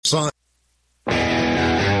Son.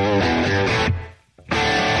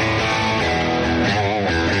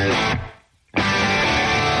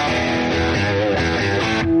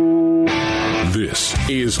 This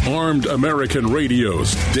is Armed American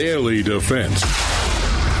Radio's Daily Defense.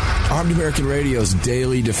 Armed American Radio's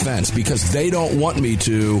Daily Defense. Because they don't want me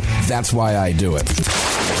to, that's why I do it.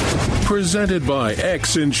 Presented by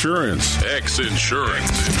X Insurance. X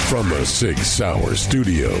Insurance. From the Sig Sauer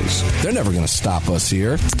Studios. They're never going to stop us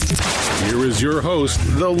here. Here is your host,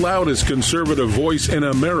 the loudest conservative voice in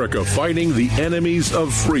America fighting the enemies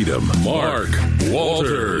of freedom, Mark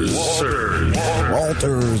Walters. Walters.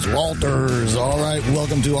 All right,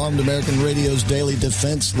 welcome to Armed American Radio's Daily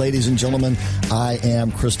Defense. Ladies and gentlemen, I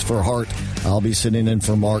am Christopher Hart. I'll be sitting in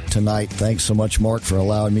for Mark tonight. Thanks so much, Mark, for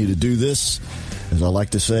allowing me to do this. As I like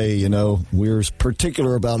to say, you know, we're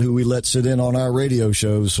particular about who we let sit in on our radio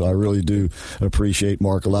shows, so I really do appreciate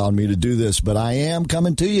Mark allowing me to do this. But I am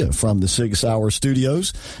coming to you from the Sig Sauer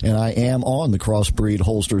Studios, and I am on the Crossbreed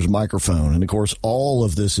Holsters microphone. And, of course, all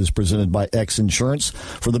of this is presented by X Insurance.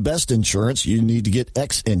 For the best insurance, you need to get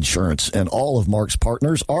X Insurance, and all of Mark's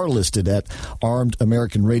partners are listed at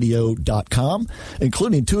armedamericanradio.com,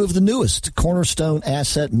 including two of the newest,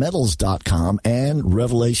 CornerstoneAssetMetals.com and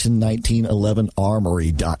Revelation 1911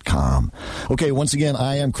 Armory.com. Okay, once again,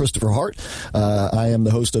 I am Christopher Hart. I am the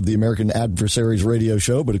host of the American Adversaries radio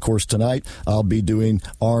show, but of course tonight I'll be doing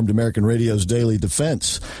Armed American Radio's Daily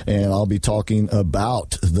Defense, and I'll be talking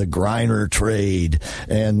about the Griner trade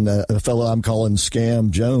and a fellow I'm calling Scam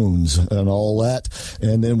Jones and all that.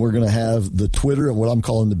 And then we're going to have the Twitter, what I'm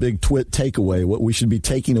calling the big twit takeaway, what we should be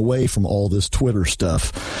taking away from all this Twitter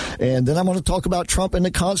stuff. And then I'm going to talk about Trump and the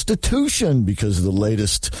Constitution, because the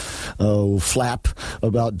latest flap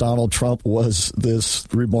about Donald Trump was this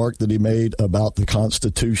remark that he made about the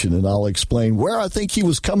Constitution. And I'll explain where I think he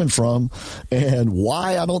was coming from and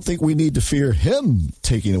why I don't think we need to fear him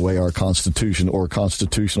taking away our Constitution or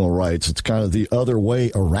constitutional rights. It's kind of the other way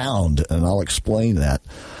around, and I'll explain that.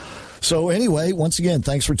 So anyway, once again,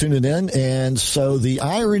 thanks for tuning in. And so the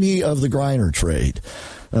irony of the Griner trade.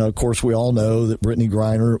 Of course, we all know that Brittany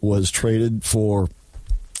Griner was traded for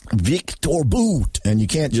Victor Bout, and you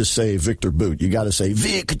can't just say Victor Bout. You got to say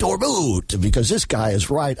Victor Bout, because this guy is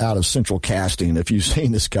right out of Central Casting. If you've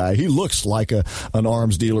seen this guy, he looks like an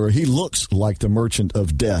arms dealer. He looks like the Merchant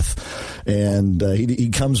of Death, and he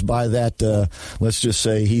comes by that. Let's just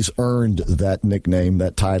say he's earned that nickname,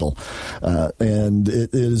 that title, and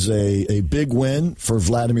it is a big win for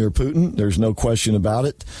Vladimir Putin. There's no question about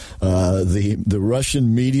it. The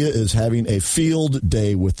Russian media is having a field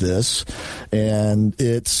day with this, and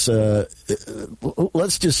it's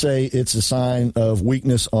let's just say it's a sign of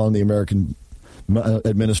weakness on the American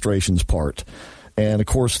administration's part. And, of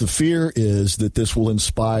course, the fear is that this will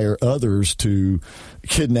inspire others to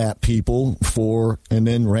kidnap people and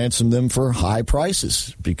then ransom them for high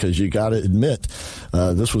prices, because you got to admit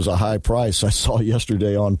this was a high price. I saw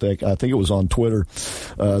yesterday I think it was on Twitter,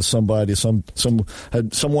 someone had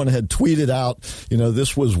tweeted out, you know,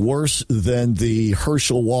 this was worse than the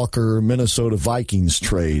Herschel Walker Minnesota Vikings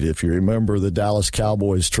trade. If you remember, the Dallas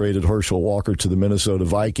Cowboys traded Herschel Walker to the Minnesota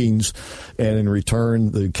Vikings, and in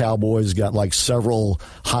return the Cowboys got like several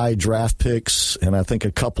high draft picks and I think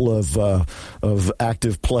a couple of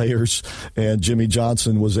active players, and Jimmy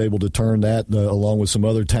Johnson was able to turn that, along with some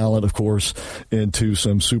other talent, of course, into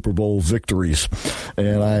some Super Bowl victories.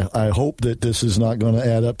 And I hope that this is not going to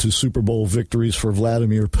add up to Super Bowl victories for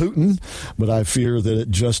Vladimir Putin, but I fear that it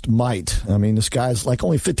just might. I mean, this guy's like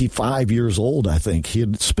only 55 years old, I think. He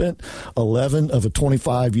had spent 11 of a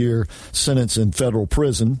 25-year sentence in federal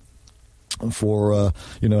prison for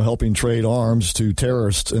helping trade arms to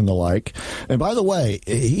terrorists and the like. And by the way,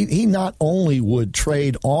 he not only would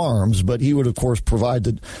trade arms, but he would, of course,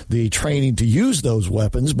 provide the training to use those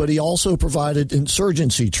weapons, but he also provided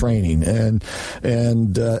insurgency training and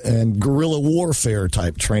guerrilla warfare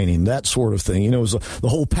type training, that sort of thing. You know, it was the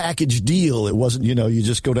whole package deal. It wasn't, you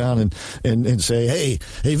just go down and say, hey,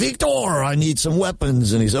 Victor, I need some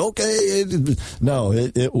weapons. And he said, okay. No,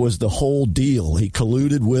 it was the whole deal. He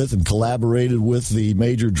colluded with and collaborated with the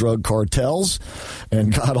major drug cartels,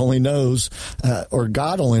 and God only knows,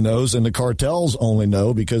 and the cartels only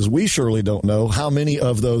know, because we surely don't know how many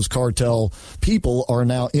of those cartel people are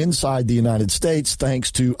now inside the United States thanks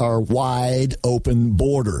to our wide open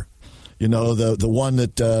border. You know, the one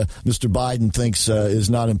that Mr. Biden thinks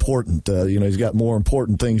is not important. He's got more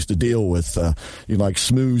important things to deal with, like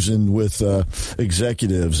smoozing with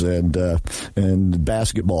executives and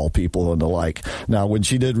basketball people and the like. Now, when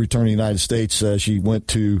she did return to the United States, she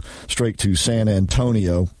went straight to San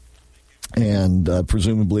Antonio. And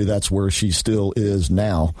presumably that's where she still is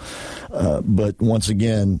now. But once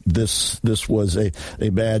again, this was a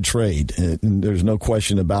bad trade. And there's no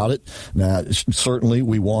question about it. Now, certainly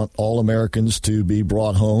we want all Americans to be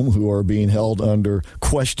brought home who are being held under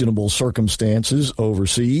questionable circumstances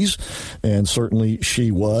overseas. And certainly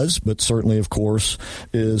she was, but certainly, of course,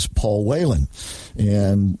 is Paul Whelan.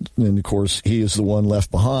 And of course, he is the one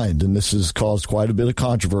left behind. And this has caused quite a bit of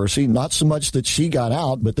controversy. Not so much that she got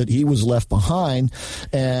out, but that he was left behind,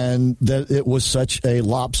 and that it was such a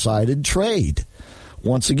lopsided trade.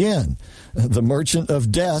 Once again, the merchant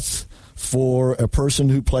of death for a person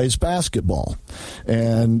who plays basketball.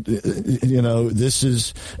 And, this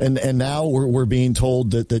is, and now we're being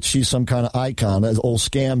told that she's some kind of icon. Old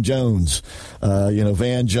Scam Jones,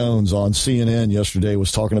 Van Jones on CNN yesterday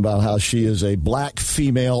was talking about how she is a black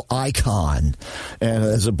female icon. And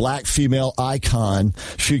as a black female icon,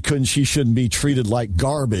 she shouldn't be treated like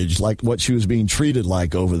garbage, like what she was being treated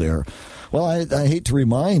like over there. Well, I hate to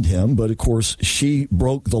remind him, but of course she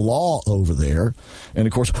broke the law over there. And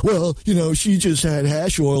of course, she just had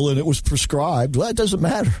hash oil and it was prescribed. Well, it doesn't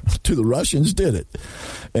matter to the Russians, did it?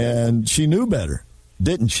 And she knew better,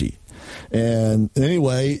 didn't she? And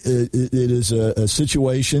anyway, it is a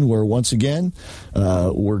situation where, once again,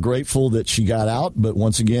 we're grateful that she got out. But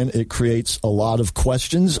once again, it creates a lot of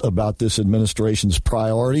questions about this administration's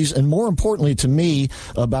priorities. And more importantly to me,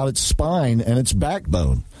 about its spine and its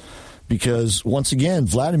backbone. Because, once again,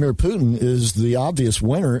 Vladimir Putin is the obvious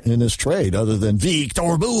winner in this trade, other than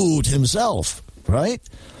Viktor Bout himself, right?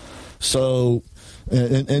 So,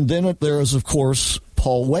 and then there is, of course,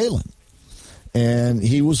 Paul Whelan, and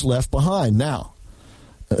he was left behind. Now,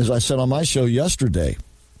 as I said on my show yesterday,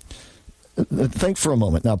 think for a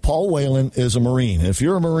moment. Now, Paul Whelan is a Marine. If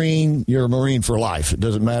you're a Marine, you're a Marine for life. It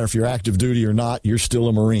doesn't matter if you're active duty or not, you're still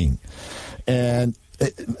a Marine. And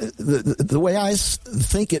the way I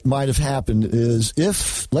think it might have happened is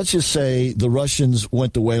if, let's just say, the Russians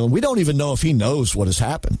went to Whelan. We don't even know if he knows what has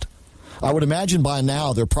happened. I would imagine by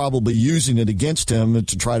now they're probably using it against him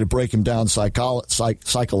to try to break him down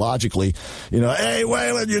psychologically. Hey,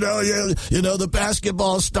 Whelan, the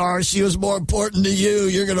basketball star, she was more important to you.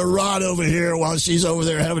 You're going to rot over here while she's over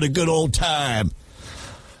there having a good old time,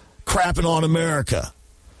 crapping on America.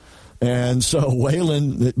 And so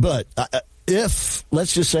Whelan, but if,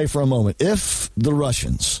 let's just say for a moment, if the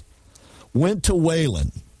Russians went to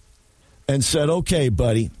Whelan and said, okay,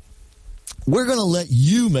 buddy, we're going to let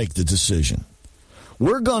you make the decision.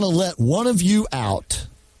 We're going to let one of you out.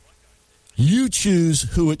 You choose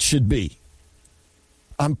who it should be.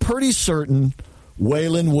 I'm pretty certain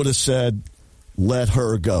Whelan would have said, let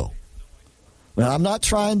her go. Now, I'm not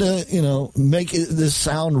trying to, make this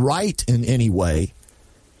sound right in any way.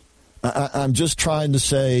 I'm just trying to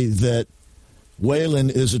say that Whelan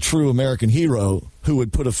is a true American hero who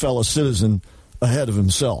would put a fellow citizen ahead of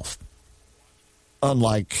himself.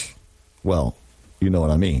 Unlike, well, you know what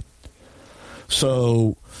I mean.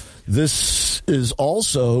 So this is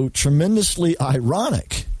also tremendously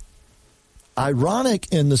ironic.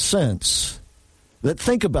 Ironic in the sense that,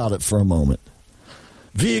 think about it for a moment.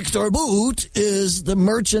 Viktor Bout is the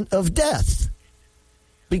merchant of death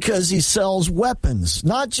because he sells weapons,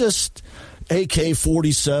 not just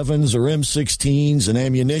AK-47s or M16s and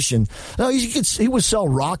ammunition. No, he would sell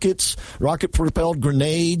rockets, rocket-propelled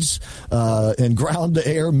grenades, and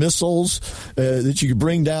ground-to-air missiles that you could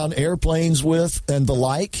bring down airplanes with and the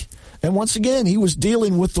like. And once again, he was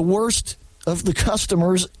dealing with the worst of the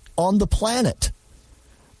customers on the planet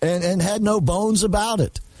and had no bones about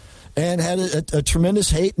it and had a tremendous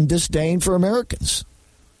hate and disdain for Americans.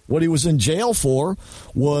 What he was in jail for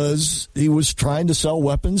was he was trying to sell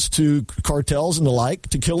weapons to cartels and the like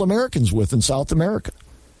to kill Americans with in South America.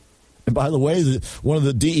 And by the way, one of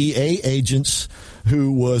the DEA agents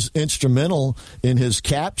who was instrumental in his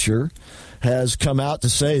capture has come out to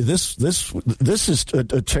say this is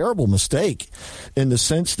a terrible mistake in the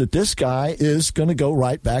sense that this guy is going to go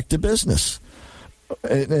right back to business.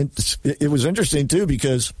 And it was interesting, too,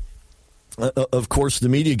 because of course, the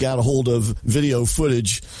media got a hold of video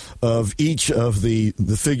footage of each of the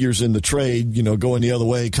figures in the trade, going the other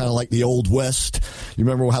way, kind of like the Old West. You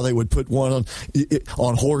remember how they would put one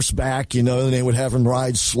on horseback, and they would have them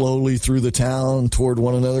ride slowly through the town toward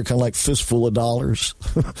one another, kind of like fistful of dollars.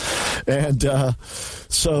 And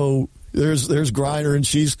so there's Griner, and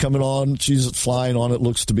she's coming on. She's flying on it.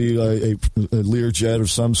 Looks to be a Learjet of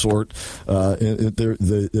some sort.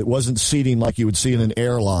 It wasn't seating like you would see in an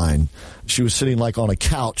airline. She was sitting like on a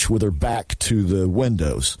couch with her back to the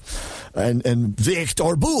windows. And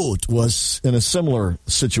Viktor Bout was in a similar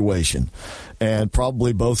situation. And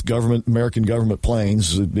probably both American government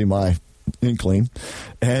planes would be my inkling.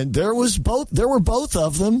 And there were both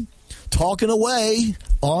of them talking away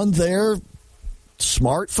on their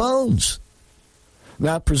smartphones.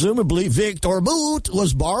 Now, presumably, Victor Bout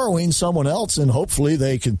was borrowing someone else, and hopefully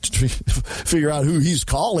they could figure out who he's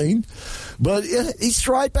calling. But he's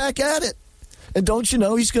right back at it. And don't you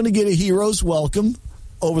know he's going to get a hero's welcome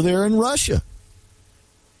over there in Russia?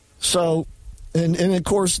 So, and of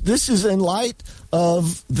course, this is in light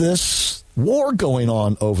of this war going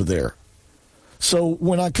on over there. So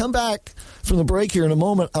when I come back from the break here in a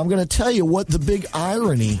moment, I'm going to tell you what the big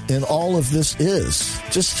irony in all of this is.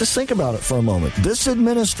 Just think about it for a moment. This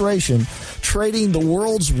administration trading the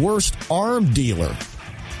world's worst arm dealer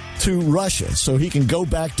to Russia so he can go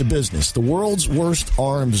back to business. The world's worst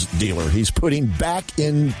arms dealer he's putting back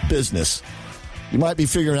in business. You might be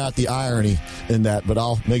figuring out the irony in that, but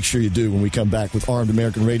I'll make sure you do when we come back with Armed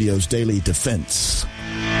American Radio's Daily Defense.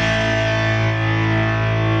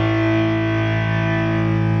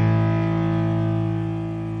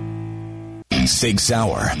 Sig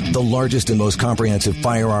Sauer, the largest and most comprehensive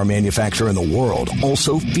firearm manufacturer in the world,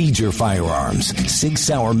 also feeds your firearms. Sig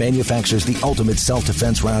Sauer manufactures the ultimate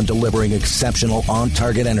self-defense round, delivering exceptional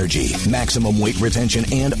on-target energy, maximum weight retention,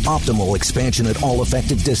 and optimal expansion at all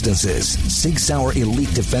effective distances. Sig Sauer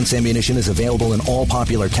Elite Defense ammunition is available in all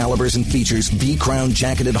popular calibers and features V-Crown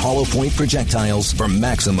jacketed hollow point projectiles for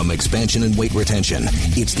maximum expansion and weight retention.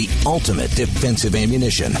 It's the ultimate defensive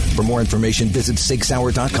ammunition. For more information, visit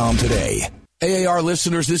SigSauer.com today. AAR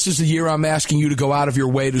listeners, this is the year I'm asking you to go out of your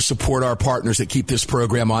way to support our partners that keep this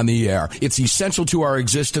program on the air. It's essential to our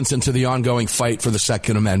existence and to the ongoing fight for the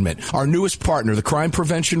Second Amendment. Our newest partner, the Crime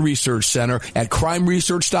Prevention Research Center at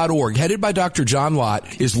crimeresearch.org, headed by Dr. John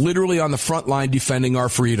Lott, is literally on the front line defending our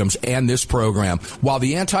freedoms and this program. While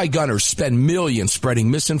the anti-gunners spend millions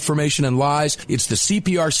spreading misinformation and lies, it's the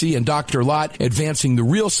CPRC and Dr. Lott advancing the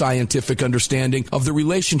real scientific understanding of the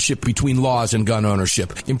relationship between laws and gun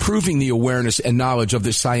ownership, improving the awareness and knowledge of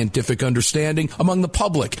this scientific understanding among the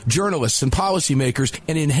public, journalists, and policymakers,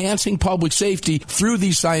 and enhancing public safety through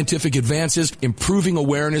these scientific advances, improving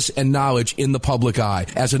awareness and knowledge in the public eye.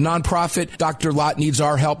 As a nonprofit, Dr. Lott needs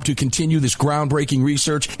our help to continue this groundbreaking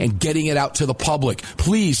research and getting it out to the public.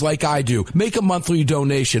 Please, like I do, make a monthly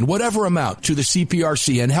donation, whatever amount, to the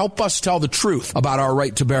CPRC and help us tell the truth about our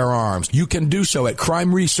right to bear arms. You can do so at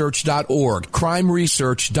crimeresearch.org.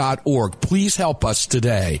 crimeresearch.org. Please help us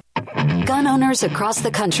today. Gun owners across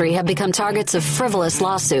the country have become targets of frivolous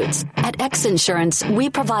lawsuits. At X Insurance, we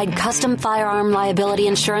provide custom firearm liability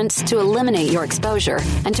insurance to eliminate your exposure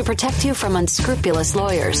and to protect you from unscrupulous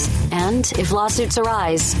lawyers. And if lawsuits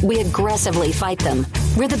arise, we aggressively fight them.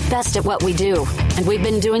 We're the best at what we do, and we've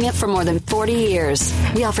been doing it for more than 40 years.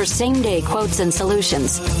 We offer same-day quotes and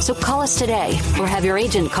solutions. So call us today or have your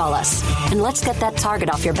agent call us, and let's get that target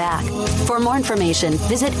off your back. For more information,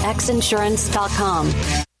 visit xinsurance.com.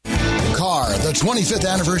 Car, the 25th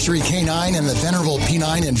anniversary K9 and the venerable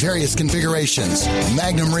P9 in various configurations.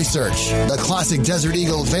 Magnum Research, the classic Desert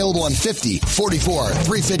Eagle available in 50, 44,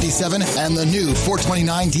 357, and the new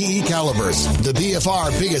 429 DE calibers. The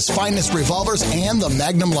BFR biggest finest revolvers and the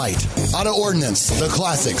Magnum Light. Auto Ordnance, the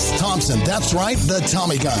classics. Thompson, that's right, the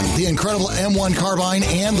Tommy gun, the incredible M1 carbine,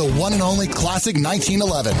 and the one and only classic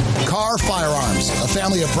 1911. Car Firearms, a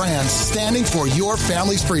family of brands standing for your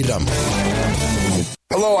family's freedom.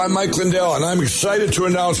 Hello, I'm Mike Lindell, and I'm excited to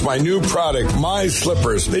announce my new product, My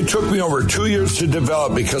Slippers. They took me over 2 years to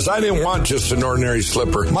develop because I didn't want just an ordinary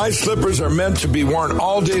slipper. My slippers are meant to be worn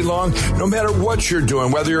all day long, no matter what you're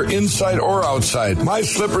doing, whether you're inside or outside. My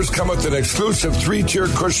slippers come with an exclusive 3-tier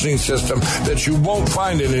cushioning system that you won't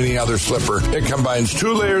find in any other slipper. It combines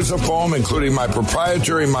 2 layers of foam, including my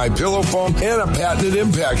proprietary My Pillow foam and a patented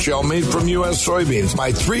impact gel made from U.S. soybeans.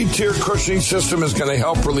 My 3-tier cushioning system is going to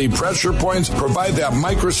help relieve pressure points, provide that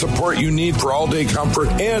micro support you need for all-day comfort,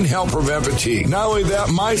 and help prevent fatigue. Not only that,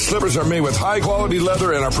 my slippers are made with high-quality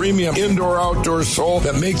leather and a premium indoor-outdoor sole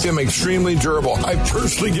that make them extremely durable. I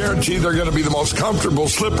personally guarantee they're going to be the most comfortable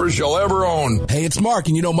slippers you'll ever own. Hey, it's Mark,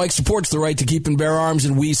 and you know Mike supports the right to keep and bear arms,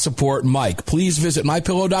 and we support Mike. Please visit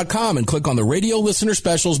MyPillow.com and click on the radio listener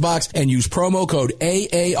specials box and use promo code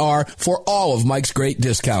AAR for all of Mike's great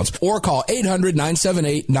discounts. Or call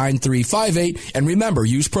 800-978-9358, and remember,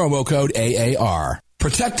 use promo code AAR.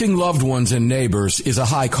 Protecting loved ones and neighbors is a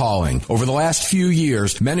high calling. Over the last few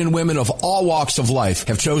years, men and women of all walks of life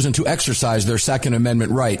have chosen to exercise their Second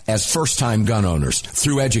Amendment right as first-time gun owners.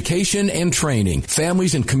 Through education and training,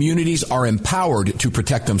 families and communities are empowered to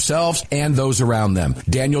protect themselves and those around them.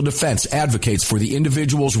 Daniel Defense advocates for the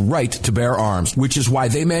individual's right to bear arms, which is why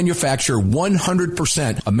they manufacture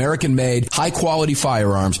 100% American-made, high-quality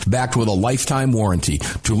firearms backed with a lifetime warranty.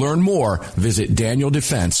 To learn more, visit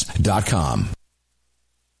DanielDefense.com.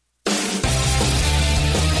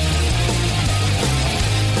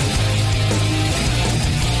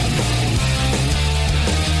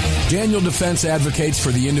 Daniel Defense advocates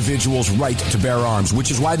for the individual's right to bear arms, which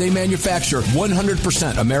is why they manufacture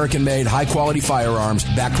 100% American-made, high-quality firearms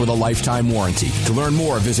backed with a lifetime warranty. To learn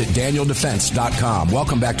more, visit DanielDefense.com.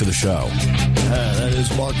 Welcome back to the show. That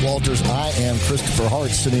is Mark Walters. I am Christopher Hart,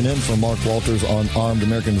 sitting in for Mark Walters on Armed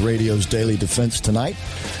American Radio's Daily Defense tonight.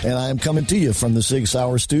 And I am coming to you from the Sig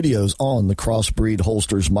Sauer Studios on the Crossbreed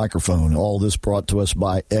Holsters microphone. All this brought to us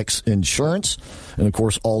by X Insurance. And, of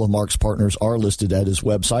course, all of Mark's partners are listed at his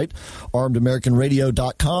website,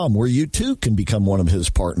 armedamericanradio.com, where you, too, can become one of his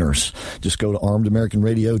partners. Just go to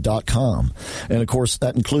armedamericanradio.com. And, of course,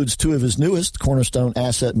 that includes two of his newest,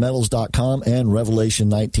 CornerstoneAssetMetals.com and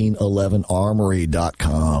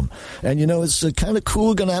Revelation1911Armory.com. And, you know, it's kind of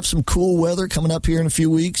cool. Going to have some cool weather coming up here in a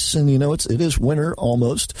few weeks. And, you know, it is winter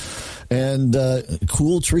almost. And a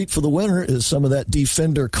cool treat for the winter is some of that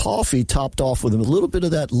Defender coffee topped off with a little bit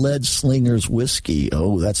of that Lead Slingers whiskey.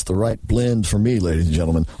 Oh, that's the right blend for me, ladies and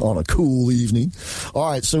gentlemen, on a cool evening.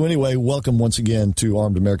 All right, so anyway, welcome once again to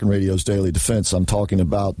Armed American Radio's Daily Defense. I'm talking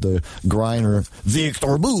about the Griner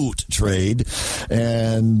Victor Boot trade.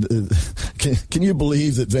 And can you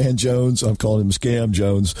believe that Van Jones, I'm calling him Scam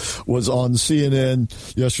Jones, was on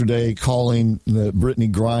CNN yesterday calling Brittany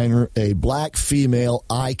Griner a black female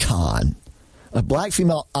icon? A black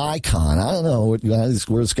female icon. I don't know where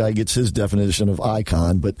this guy gets his definition of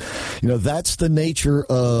icon, but, you know, that's the nature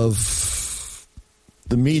of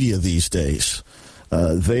the media these days.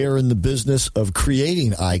 They are in the business of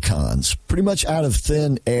creating icons, pretty much out of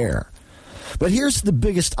thin air. But here's the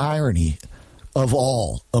biggest irony of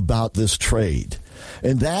all about this trade,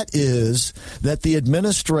 and that is that the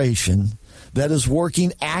administration that is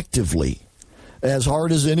working actively, as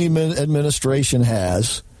hard as any administration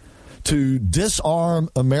has, to disarm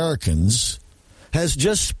Americans, has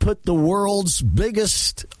just put the world's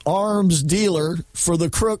biggest arms dealer for the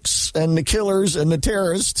crooks and the killers and the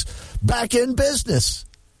terrorists back in business.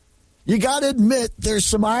 You got to admit there's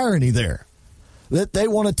some irony there, that they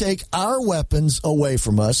want to take our weapons away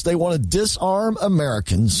from us. They want to disarm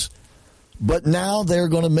Americans, but now they're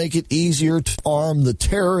going to make it easier to arm the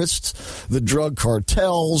terrorists, the drug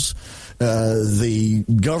cartels, the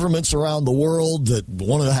governments around the world that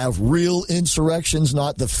want to have real insurrections,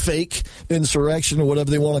 not the fake insurrection or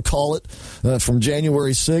whatever they want to call it. From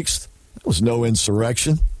January 6th, there was no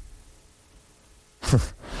insurrection.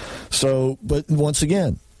 So, but once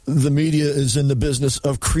again, the media is in the business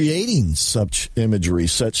of creating such imagery,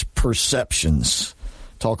 such perceptions.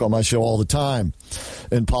 Talk on my show all the time.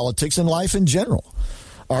 In politics and life in general,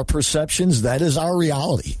 our perceptions, that is our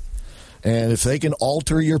reality. And if they can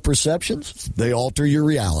alter your perceptions, they alter your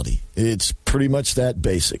reality. It's pretty much that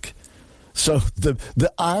basic. So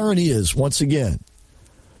the irony is, once again,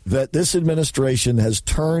 that this administration has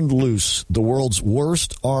turned loose the world's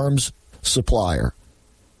worst arms supplier,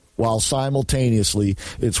 while simultaneously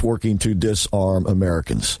it's working to disarm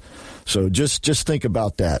Americans. So just think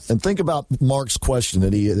about that. And think about Mark's question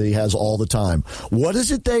that he has all the time. What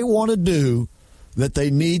is it they want to do that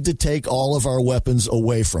they need to take all of our weapons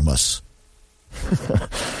away from us?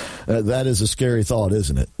 That is a scary thought,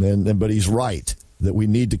 isn't it? But he's right that we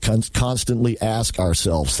need to constantly ask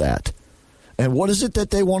ourselves that. And what is it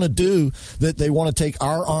that they want to do that they want to take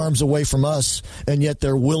our arms away from us, and yet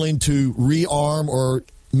they're willing to rearm or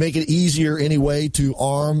make it easier anyway to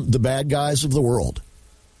arm the bad guys of the world?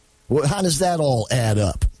 Well, how does that all add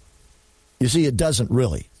up? You see, it doesn't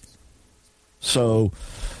really. So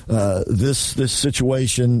this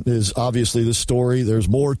situation is obviously the story. There's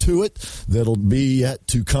more to it that'll be yet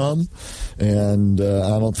to come, and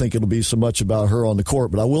I don't think it'll be so much about her on the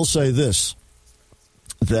court. But I will say this,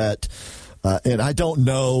 that, and I don't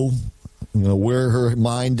know, where her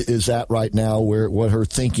mind is at right now, what her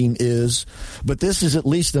thinking is, but this is at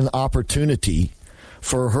least an opportunity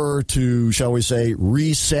for her to, shall we say,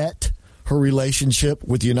 reset her relationship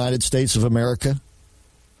with the United States of America.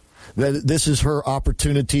 That this is her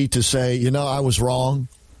opportunity to say, I was wrong.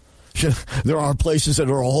 There are places that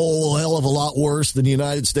are a whole hell of a lot worse than the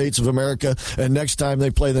United States of America. And next time they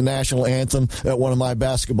play the national anthem at one of my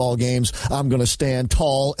basketball games, I'm going to stand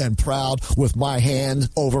tall and proud with my hand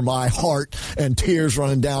over my heart and tears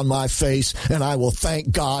running down my face, and I will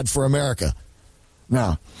thank God for America.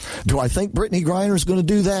 Now, do I think Brittany Griner is going to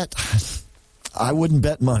do that? I wouldn't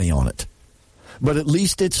bet money on it. But at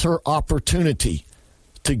least it's her opportunity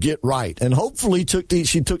to get right. And hopefully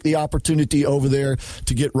she took the opportunity over there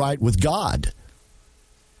to get right with God.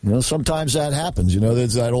 You know, sometimes that happens. You know,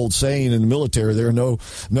 there's that old saying in the military, there are no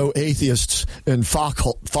atheists in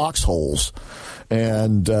foxholes.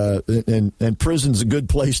 And prison's a good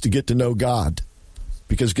place to get to know God.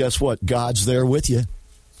 Because guess what? God's there with you.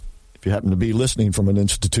 If you happen to be listening from an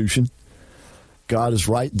institution, God is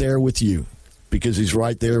right there with you. Because he's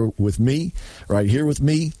right there with me, right here with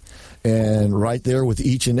me, and right there with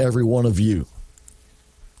each and every one of you.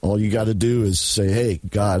 All you got to do is say, hey,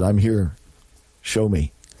 God, I'm here. Show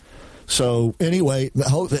me. So anyway,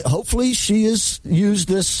 hopefully she has used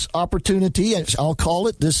this opportunity, and I'll call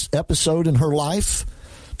it this episode in her life,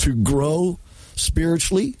 to grow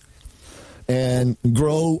spiritually and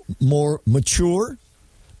grow more mature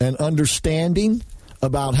and understanding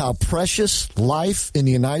about how precious life in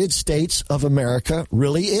the United States of America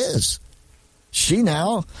really is. She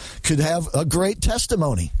now could have a great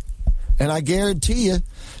testimony. And I guarantee you,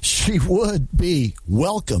 she would be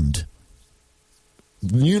welcomed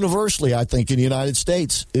universally, I think, in the United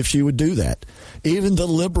States if she would do that. Even the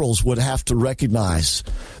liberals would have to recognize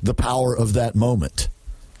the power of that moment.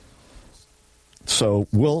 So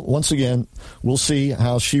we'll see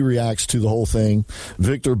how she reacts to the whole thing.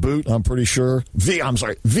 Victor Boot, I'm pretty sure we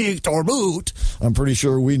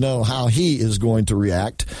know how he is going to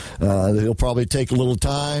react. He'll probably take a little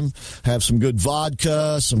time, have some good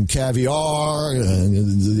vodka, some caviar,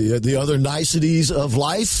 the other niceties of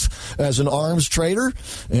life as an arms trader,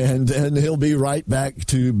 and then he'll be right back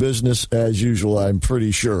to business as usual, I'm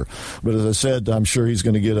pretty sure. But as I said, I'm sure he's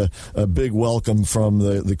going to get a big welcome from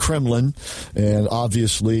the Kremlin, and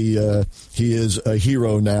obviously he is a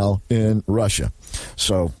hero now in Russia.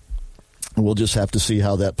 So we'll just have to see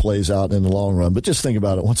how that plays out in the long run. But just think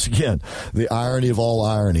about it once again, the irony of all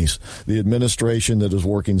ironies. The administration that is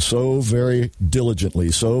working so very diligently,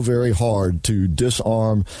 so very hard to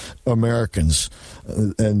disarm Americans,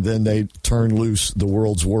 and then they turn loose the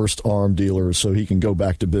world's worst arm dealer so he can go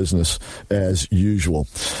back to business as usual.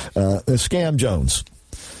 Scam Jones.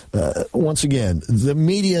 Once again, the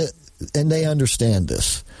media, and they understand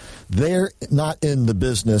this. They're not in the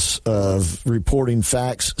business of reporting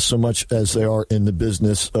facts so much as they are in the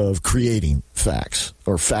business of creating facts,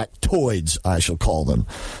 or factoids, I shall call them,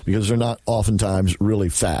 because they're not oftentimes really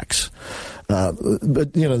facts.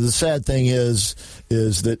 But, you know, the sad thing is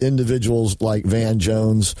that individuals like Van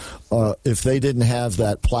Jones, if they didn't have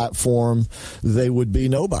that platform, they would be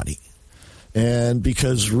nobody. And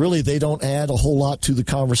because really they don't add a whole lot to the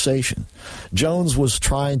conversation. Jones was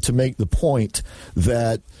trying to make the point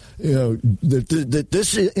that, you know, that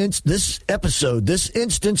this episode, this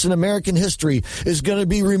instance in American history is going to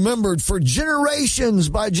be remembered for generations,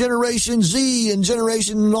 by Generation Z and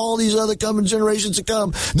generation and all these other coming generations to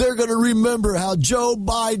come. They're going to remember how Joe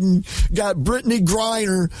Biden got Brittany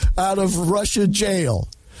Griner out of Russia jail.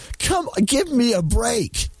 Come, give me a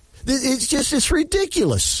break. It's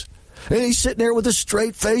ridiculous. And he's sitting there with a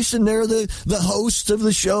straight face, and they're the host of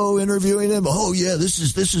the show interviewing him. Oh yeah, this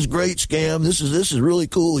is great, Scam. This is really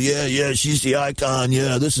cool. Yeah, she's the icon.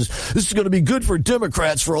 Yeah, this is going to be good for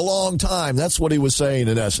Democrats for a long time. That's what he was saying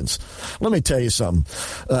in essence. Let me tell you something.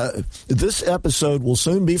 This episode will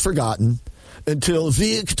soon be forgotten until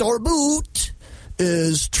Victor Boot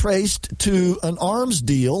is traced to an arms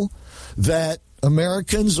deal that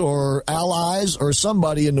Americans or allies or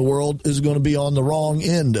somebody in the world is going to be on the wrong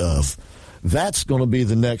end of. That's going to be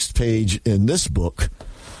the next page in this book.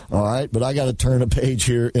 All right, but I got to turn a page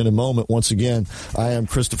here in a moment. Once again, I am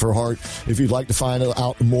Christopher Hart. If you'd like to find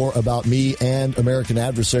out more about me and American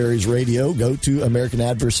Adversaries Radio, go to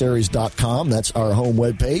AmericanAdversaries.com. That's our home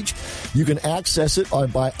webpage. You can access it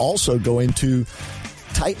by also going to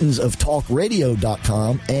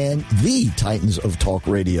TitansOfTalkRadio.com and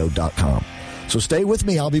TheTitansOfTalkRadio.com. So stay with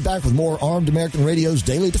me. I'll be back with more Armed American Radio's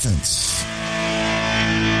Daily Defense.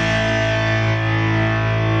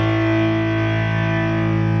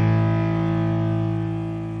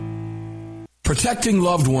 Protecting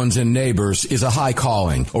loved ones and neighbors is a high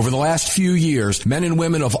calling. Over the last few years, men and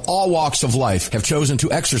women of all walks of life have chosen to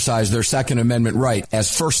exercise their Second Amendment right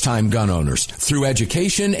as first-time gun owners. Through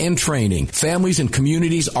education and training, families and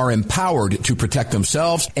communities are empowered to protect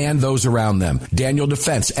themselves and those around them. Daniel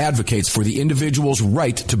Defense advocates for the individual's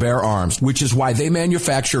right to bear arms, which is why they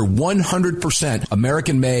manufacture 100%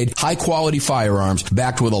 American-made, high-quality firearms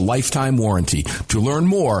backed with a lifetime warranty. To learn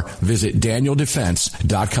more, visit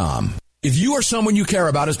DanielDefense.com. If you or someone you care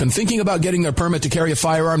about has been thinking about getting their permit to carry a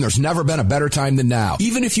firearm, there's never been a better time than now.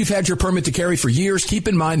 Even if you've had your permit to carry for years, keep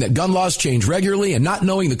in mind that gun laws change regularly, and not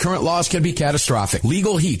knowing the current laws can be catastrophic.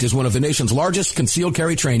 Legal Heat is one of the nation's largest concealed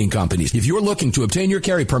carry training companies. If you're looking to obtain your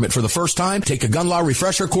carry permit for the first time, take a gun law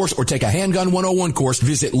refresher course or take a handgun 101 course,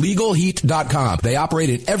 visit LegalHeat.com. They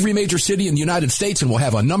operate in every major city in the United States and will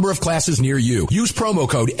have a number of classes near you. Use promo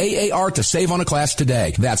code AAR to save on a class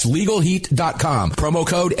today. That's LegalHeat.com. Promo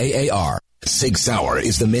code AAR. Sig Sauer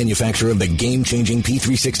is the manufacturer of the game-changing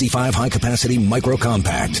P365 high-capacity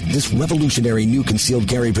micro-compact. This revolutionary new concealed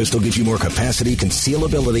carry pistol gives you more capacity,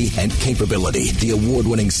 concealability, and capability. The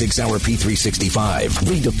award-winning Sig Sauer P365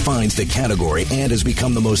 redefines the category and has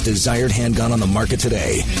become the most desired handgun on the market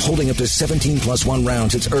today. Holding up to 17+1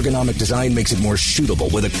 rounds, its ergonomic design makes it more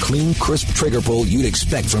shootable with a clean, crisp trigger pull you'd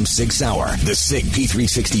expect from Sig Sauer. The Sig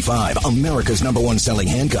P365, America's #1 selling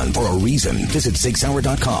handgun for a reason. Visit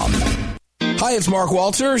SigSauer.com. Hi, it's Mark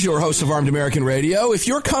Walters, your host of Armed American Radio. If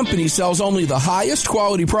your company sells only the highest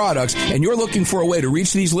quality products and you're looking for a way to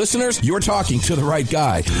reach these listeners, you're talking to the right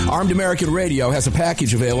guy. Armed American Radio has a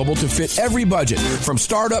package available to fit every budget, from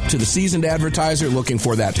startup to the seasoned advertiser looking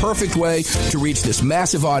for that perfect way to reach this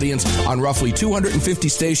massive audience on roughly 250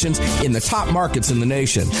 stations in the top markets in the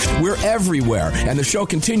nation. We're everywhere, and the show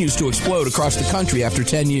continues to explode across the country after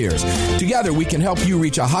 10 years. Together, we can help you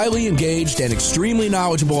reach a highly engaged and extremely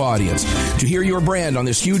knowledgeable audience. To hear your brand on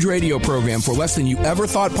this huge radio program for less than you ever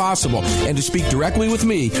thought possible and to speak directly with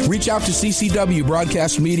me, reach out to CCW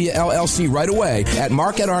Broadcast Media LLC right away at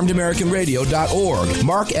mark@armedamericanradio.org.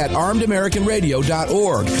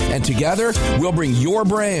 mark@armedamericanradio.org. And together, we'll bring your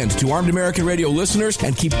brand to Armed American Radio listeners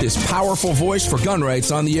and keep this powerful voice for gun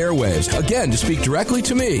rights on the airwaves. Again, to speak directly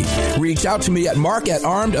to me, reach out to me at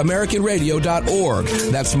mark@armedamericanradio.org.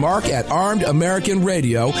 That's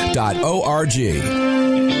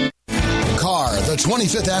mark@armedamericanradio.org. Car, the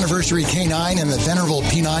 25th anniversary K9 and the venerable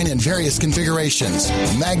P9 in various configurations.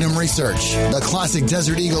 Magnum Research, the classic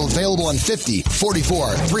Desert Eagle available in 50,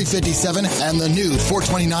 44, 357, and the new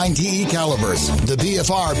 429 DE calibers. The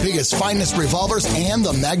BFR biggest finest revolvers and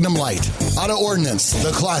the Magnum Light. Auto Ordnance,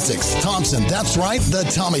 the classics. Thompson, that's right, the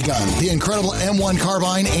Tommy gun, the incredible M1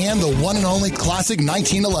 carbine, and the one and only classic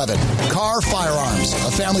 1911. Car Firearms, a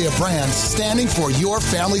family of brands standing for your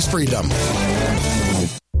family's freedom.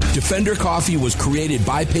 Defender Coffee was created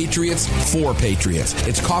by patriots for patriots.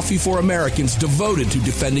 It's coffee for Americans devoted to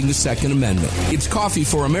defending the Second Amendment. It's coffee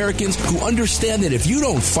for Americans who understand that if you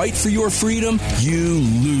don't fight for your freedom, you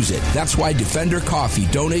lose it. That's why Defender Coffee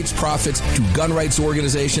donates profits to gun rights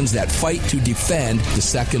organizations that fight to defend the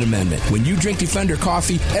Second Amendment. When you drink Defender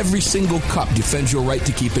Coffee, every single cup defends your right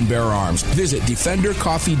to keep and bear arms. Visit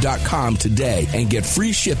DefenderCoffee.com today and get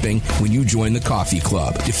free shipping when you join the coffee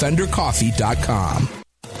club. DefenderCoffee.com.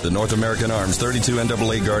 The North American Arms 32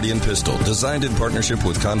 NAA Guardian pistol, designed in partnership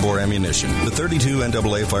with Conbor Ammunition. The 32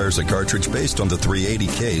 NAA fires a cartridge based on the .380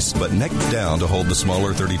 case, but neck down to hold the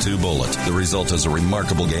smaller .32 bullet. The result is a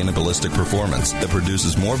remarkable gain in ballistic performance that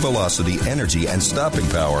produces more velocity, energy, and stopping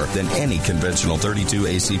power than any conventional .32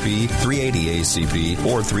 ACP, .380 ACP,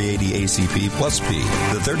 or .380 ACP plus P.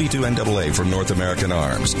 The 32 NAA from North American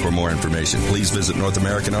Arms. For more information, please visit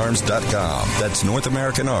NorthAmericanArms.com. That's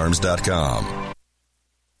NorthAmericanArms.com.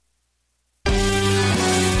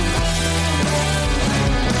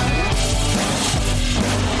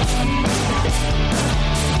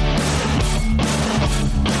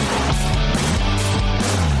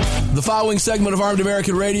 The following segment of Armed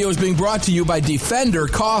American Radio is being brought to you by Defender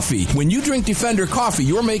Coffee. When you drink Defender Coffee,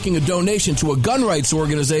 you're making a donation to a gun rights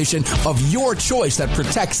organization of your choice that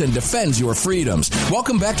protects and defends your freedoms.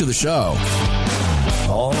 Welcome back to the show.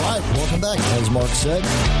 All right, welcome back. As Mark said,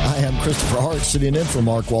 I am Christopher Hart, sitting in for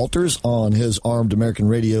Mark Walters on his Armed American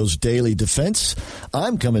Radio's Daily Defense.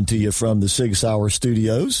 I'm coming to you from the Sig Sauer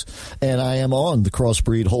studios, and I am on the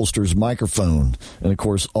Crossbreed Holsters microphone. And, of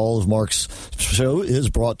course, all of Mark's show is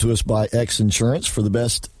brought to us by X Insurance. For the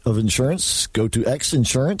best of insurance, go to X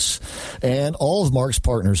Insurance. And all of Mark's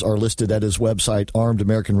partners are listed at his website,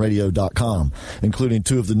 armedamericanradio.com, including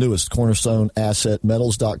two of the newest, Cornerstone Asset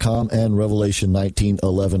Metals.com and Revelation 1911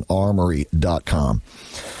 Armory.com.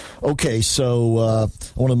 Okay, so I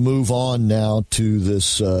want to move on now to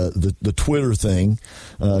this the Twitter thing,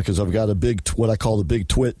 because I've got what I call the big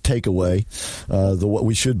twit takeaway, what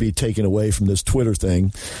we should be taking away from this Twitter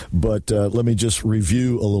thing. But let me just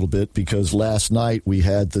review a little bit, because last night we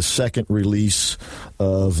had the second release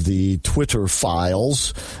of the Twitter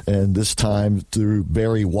files, and this time through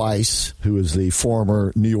Bari Weiss, who is the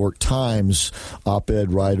former New York Times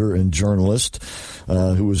op-ed writer and journalist,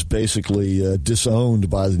 who was basically disowned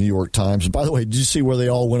by the New York Times. And by the way, did you see where they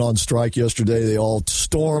all went on strike yesterday? They all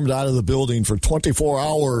stormed out of the building for 24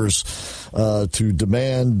 hours to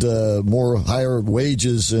demand higher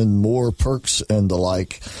wages and more perks and the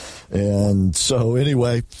like. And so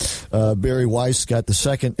anyway, Bari Weiss got the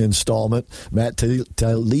second installment. Matt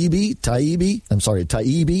Taibbi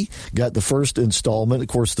got the first installment. Of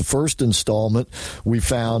course, the first installment, we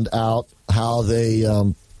found out how they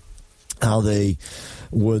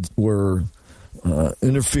were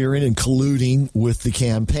interfering and colluding with the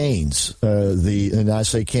campaigns. And I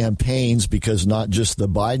say campaigns because not just the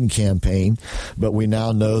Biden campaign, but we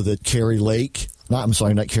now know that Katie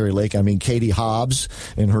Hobbs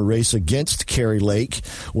in her race against Kari Lake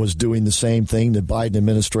was doing the same thing the Biden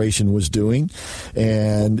administration was doing.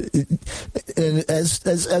 And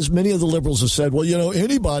as many of the liberals have said, well,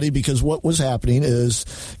 anybody, because what was happening is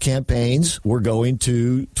campaigns were going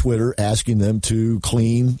to Twitter asking them to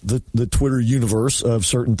clean the Twitter universe of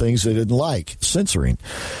certain things they didn't like, censoring.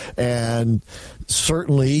 And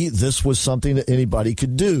certainly this was something that anybody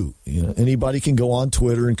could do. Anybody can go on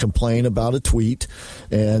Twitter and complain about a tweet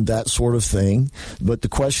and that sort of thing. But the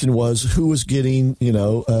question was, who was getting,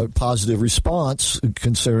 a positive response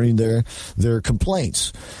concerning their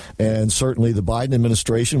complaints? And certainly the Biden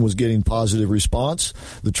administration was getting positive response.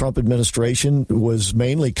 The Trump administration was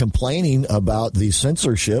mainly complaining about the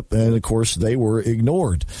censorship, and of course they were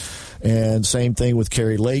ignored. And same thing with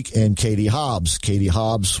Kari Lake and Katie Hobbs. Katie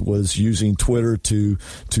Hobbs was using Twitter to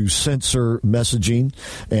censor messaging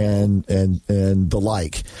and the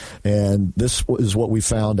like. And this is what we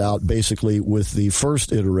found out basically with the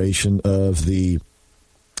first iteration of the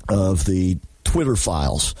Twitter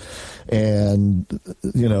files. And,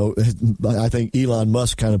 I think Elon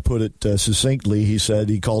Musk kind of put it succinctly. He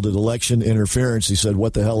called it election interference. He said,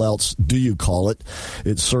 what the hell else do you call it?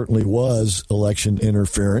 It certainly was election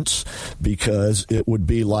interference, because it would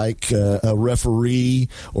be like a referee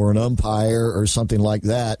or an umpire or something like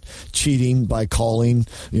that cheating by calling,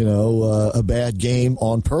 a bad game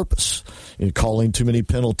on purpose, calling too many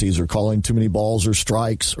penalties or calling too many balls or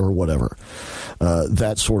strikes or whatever,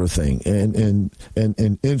 that sort of thing,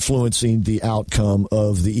 and influencing the outcome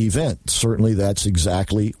of the event. Certainly that's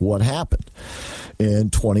exactly what happened in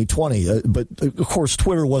 2020. But of course,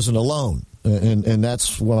 Twitter wasn't alone. And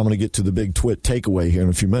that's what I'm going to get to the big twit takeaway here in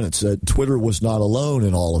a few minutes. Twitter was not alone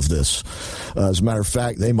in all of this. As a matter of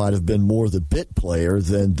fact, they might have been more the bit player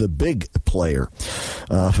than the big player.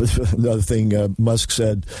 Another thing Musk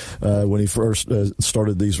said when he first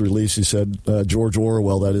started these releases, he said George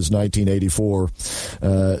Orwell, that is 1984,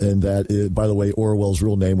 and that is, by the way, Orwell's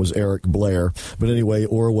real name was Eric Blair. But anyway,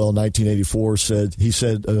 Orwell 1984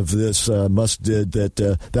 said of this, Musk did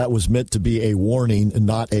that was meant to be a warning,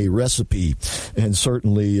 not a recipe. And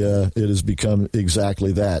certainly it has become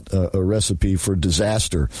exactly that, a recipe for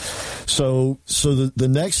disaster. So the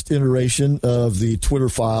next iteration of the Twitter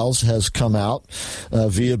files has come out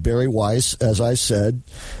via Bari Weiss, as I said,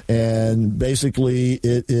 and basically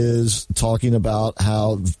it is talking about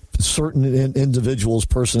how certain individuals'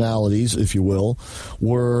 personalities, if you will,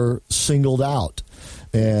 were singled out.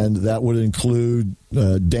 And that would include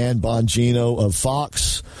Dan Bongino of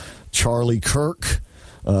Fox, Charlie Kirk,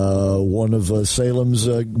 one of Salem's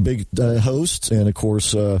big hosts, and of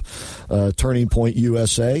course Turning Point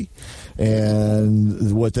USA.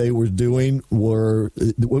 And what they were doing were,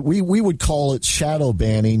 we would call it shadow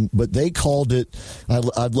banning, but they called it,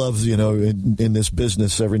 I'd love, in this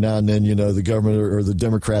business every now and then, the government or the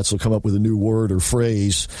Democrats will come up with a new word or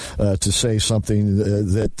phrase to say something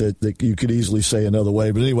that you could easily say another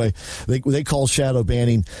way. But anyway, they call shadow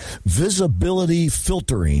banning visibility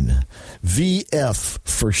filtering, VF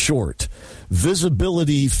for short.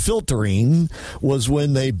 Visibility filtering was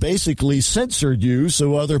when they basically censored you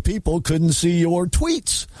so other people couldn't see your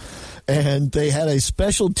tweets. And they had a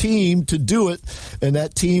special team to do it, and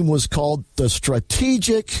that team was called the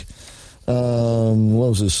Strategic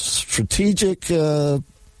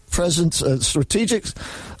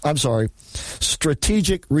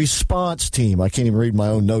Strategic Response Team. I can't even read my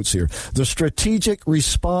own notes here. The Strategic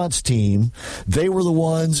Response Team, they were the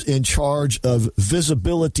ones in charge of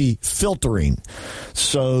visibility filtering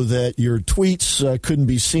so that your tweets couldn't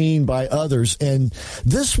be seen by others. And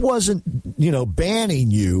this wasn't,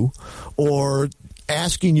 banning you or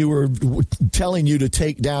asking you or telling you to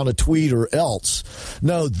take down a tweet or else.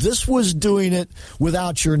 No, this was doing it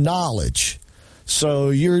without your knowledge. So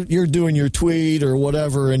you're doing your tweet or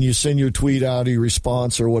whatever, and you send your tweet out, your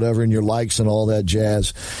response or whatever, and your likes and all that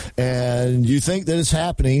jazz, and you think that it's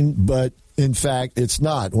happening, but in fact, it's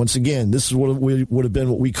not. Once again, this is what would have been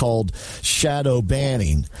what we called shadow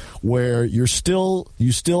banning, where you still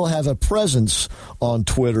have a presence on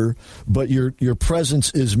Twitter, but your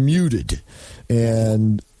presence is muted,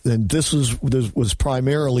 and this was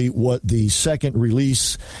primarily what the second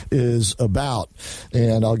release is about,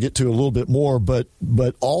 and I'll get to a little bit more. But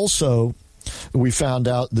also, we found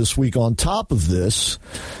out this week on top of this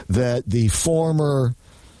that the former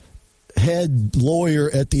head lawyer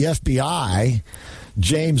at the FBI,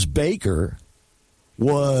 James Baker,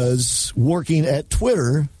 was working at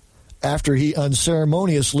Twitter after he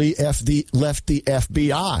unceremoniously left the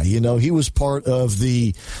FBI. He was part of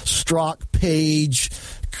the Strzok, Page,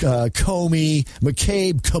 Comey,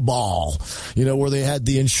 McCabe cabal, where they had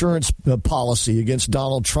the insurance policy against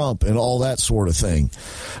Donald Trump and all that sort of thing.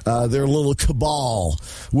 Their little cabal,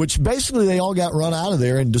 which basically they all got run out of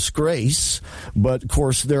there in disgrace. But, of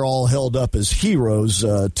course, they're all held up as heroes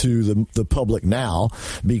to the public now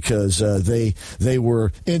because they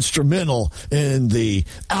were instrumental in the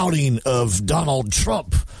outing of Donald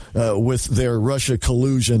Trump with their Russia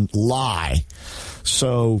collusion lie.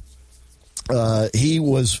 So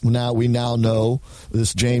we now know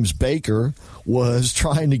this James Baker was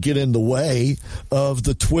trying to get in the way of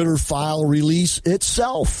the Twitter file release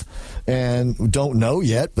itself. And don't know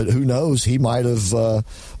yet, but who knows? He might have,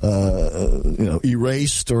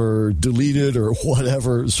 erased or deleted or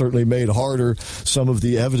whatever, certainly made harder some of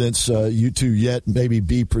the evidence to yet maybe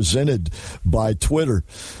be presented by Twitter.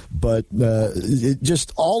 But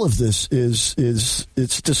all of this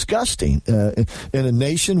it's disgusting in a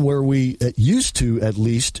nation where we used to at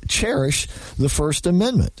least cherish the First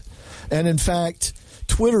Amendment. And in fact,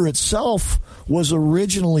 Twitter itself was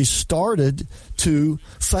originally started to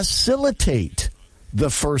facilitate the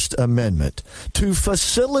First Amendment, to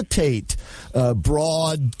facilitate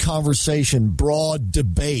broad conversation, broad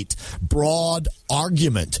debate, broad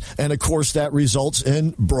argument. And, of course, that results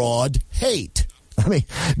in broad hate. I mean,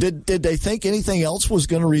 did they think anything else was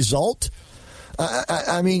going to result?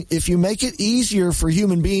 I mean, if you make it easier for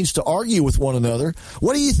human beings to argue with one another,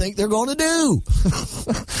 what do you think they're going to do?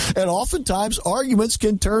 And oftentimes arguments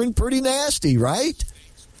can turn pretty nasty, right?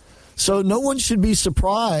 So no one should be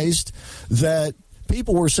surprised that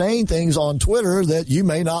people were saying things on Twitter that you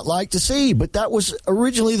may not like to see. But that was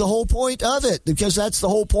originally the whole point of it, because that's the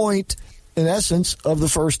whole point, in essence, of the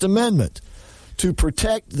First Amendment, to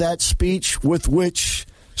protect that speech with which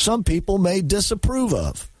some people may disapprove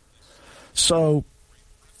of. So,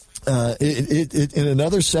 in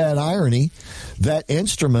another sad irony, that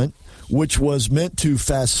instrument, which was meant to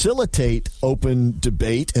facilitate open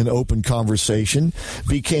debate and open conversation,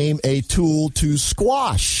 became a tool to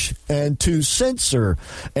squash and to censor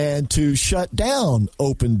and to shut down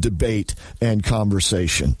open debate and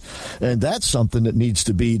conversation. And that's something that needs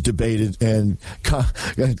to be debated and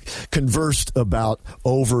conversed about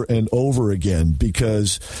over and over again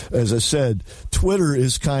because, as I said, Twitter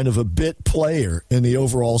is kind of a bit player in the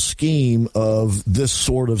overall scheme of this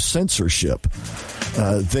sort of censorship.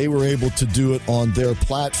 They were able to do it on their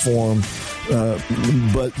platform,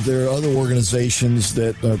 but there are other organizations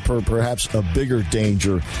that are perhaps a bigger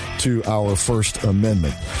danger to our First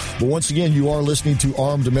Amendment. But once again, you are listening to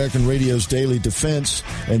Armed American Radio's Daily Defense,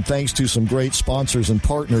 and thanks to some great sponsors and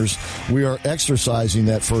partners, we are exercising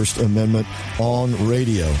that First Amendment on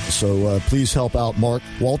radio. So please help out Mark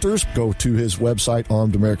Walters. Go to his website,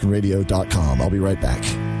 armedamericanradio.com. I'll be right back.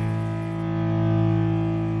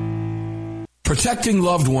 Protecting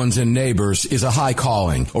loved ones and neighbors is a high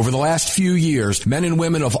calling. Over the last few years, men and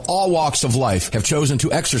women of all walks of life have chosen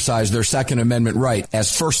to exercise their Second Amendment right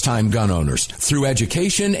as first-time gun owners. Through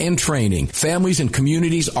education and training, families and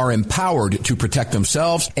communities are empowered to protect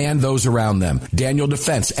themselves and those around them. Daniel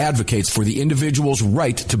Defense advocates for the individual's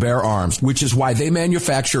right to bear arms, which is why they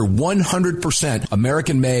manufacture 100%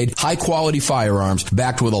 American-made, high-quality firearms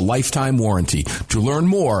backed with a lifetime warranty. To learn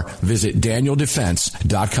more, visit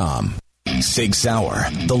DanielDefense.com. Sig Sauer,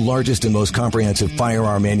 the largest and most comprehensive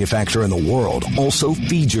firearm manufacturer in the world, also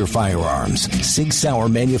feeds your firearms. Sig Sauer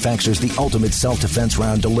manufactures the ultimate self-defense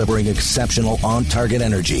round, delivering exceptional on-target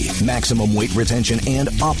energy, maximum weight retention, and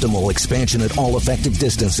optimal expansion at all effective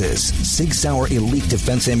distances. Sig Sauer Elite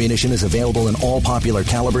Defense ammunition is available in all popular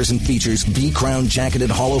calibers and features V-crown jacketed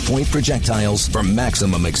hollow point projectiles for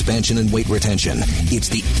maximum expansion and weight retention. It's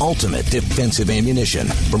the ultimate defensive ammunition.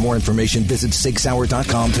 For more information, visit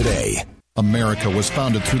SigSauer.com today. America was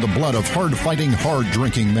founded through the blood of hard-fighting,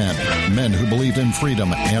 hard-drinking men. Men who believed in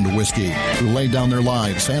freedom and whiskey, who laid down their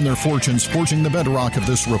lives and their fortunes forging the bedrock of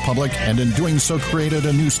this republic, and in doing so created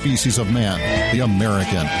a new species of man, the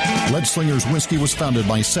American. Leadslingers Whiskey was founded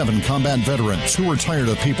by 7 combat veterans who were tired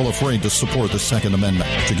of people afraid to support the Second Amendment.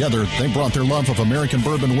 Together, they brought their love of American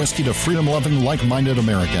bourbon whiskey to freedom-loving, like-minded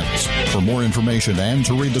Americans. For more information and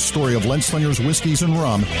to read the story of Leadslingers Whiskeys and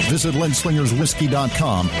Rum, visit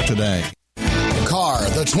leadslingerswhiskey.com today. Car,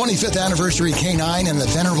 the 25th anniversary K9 and the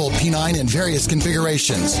venerable P9 in various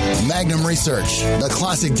configurations. Magnum Research, the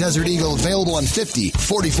classic Desert Eagle available in 50,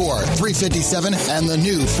 44, 357, and the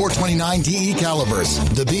new 429 DE calibers.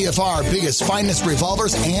 The BFR biggest, finest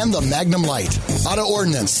revolvers and the Magnum Light. Auto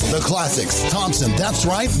Ordnance, the classics. Thompson, that's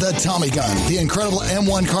right, the Tommy gun, the incredible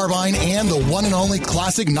M1 carbine, and the one and only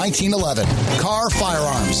classic 1911. Car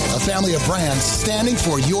Firearms, a family of brands standing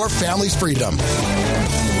for your family's freedom.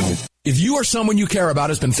 If you or someone you care about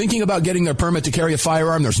has been thinking about getting their permit to carry a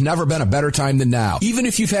firearm, there's never been a better time than now. Even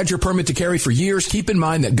if you've had your permit to carry for years, keep in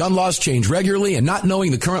mind that gun laws change regularly, and not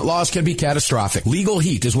knowing the current laws can be catastrophic. Legal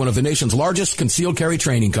Heat is one of the nation's largest concealed carry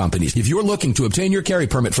training companies. If you're looking to obtain your carry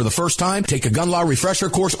permit for the first time, take a gun law refresher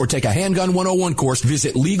course or take a handgun 101 course,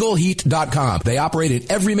 visit LegalHeat.com. They operate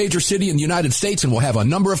in every major city in the United States and will have a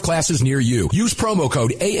number of classes near you. Use promo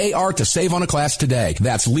code AAR to save on a class today.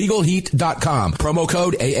 That's LegalHeat.com. Promo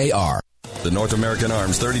code AAR. The North American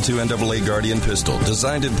Arms 32 NAA Guardian pistol,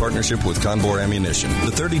 designed in partnership with Conbor Ammunition. The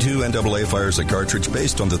 32 NAA fires a cartridge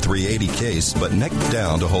based on the 380 case, but neck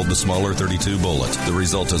down to hold the smaller 32 bullet. The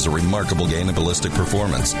result is a remarkable gain in ballistic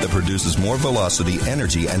performance that produces more velocity,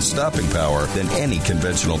 energy, and stopping power than any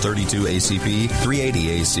conventional 32 ACP,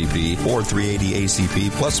 380 ACP, or 380 ACP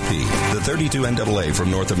plus P. The 32 NAA from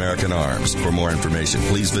North American Arms. For more information,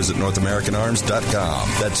 please visit NorthAmericanArms.com.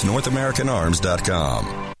 That's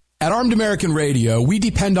NorthAmericanArms.com. At Armed American Radio, we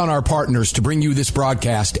depend on our partners to bring you this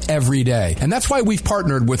broadcast every day. And that's why we've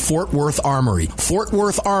partnered with Fort Worth Armory. Fort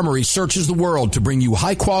Worth Armory searches the world to bring you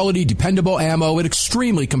high-quality, dependable ammo at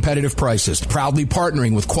extremely competitive prices. Proudly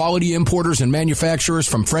partnering with quality importers and manufacturers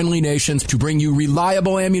from friendly nations to bring you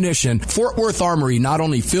reliable ammunition, Fort Worth Armory not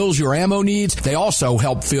only fills your ammo needs, they also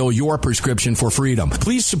help fill your prescription for freedom.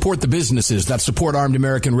 Please support the businesses that support Armed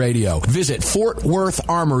American Radio. Visit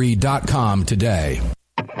FortWorthArmory.com today.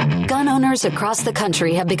 Gun owners across the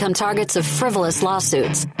country have become targets of frivolous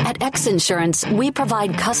lawsuits. At X Insurance, we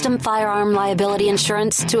provide custom firearm liability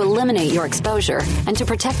insurance to eliminate your exposure and to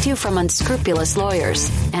protect you from unscrupulous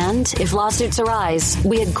lawyers. And if lawsuits arise,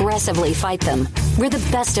 we aggressively fight them. We're the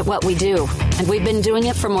best at what we do, and we've been doing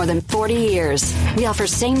it for more than 40 years. We offer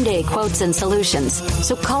same-day quotes and solutions.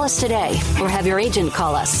 So call us today or have your agent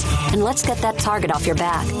call us, and let's get that target off your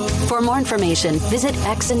back. For more information, visit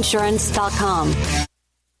xinsurance.com.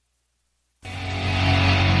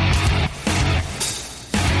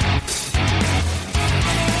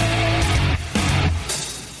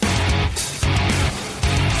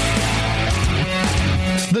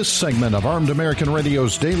 This segment of Armed American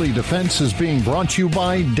Radio's Daily Defense is being brought to you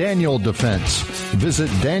by Daniel Defense. Visit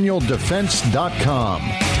DanielDefense.com.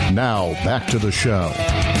 Now, back to the show.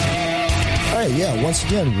 All right, once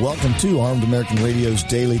again, welcome to Armed American Radio's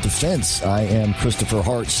Daily Defense. I am Christopher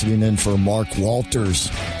Hart, sitting in for Mark Walters,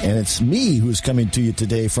 and it's me who's coming to you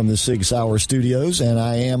today from the Sig Sauer studios, and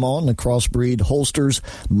I am on the Crossbreed Holsters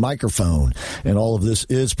microphone. And all of this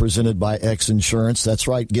is presented by X Insurance. That's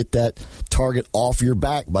right, get that target off your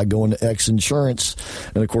back by going to X Insurance.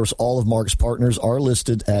 And, of course, all of Mark's partners are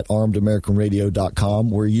listed at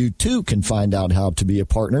armedamericanradio.com, where you, too, can find out how to be a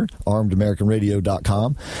partner,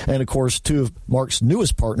 armedamericanradio.com. And, of course, two of Mark's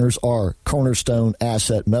newest partners are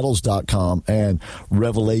CornerstoneAssetMetals.com and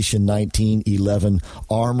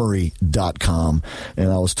Revelation1911Armory.com.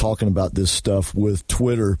 And I was talking about this stuff with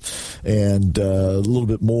Twitter and a little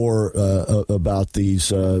bit more about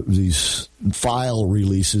these file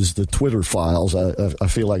releases, the Twitter files. I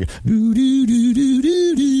feel like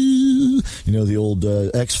the old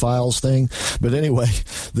X-Files thing. But anyway,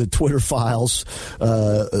 the Twitter files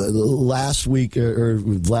last week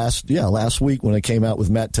when it came out with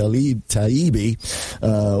Matt Taibbi,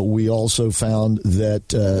 we also found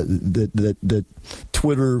that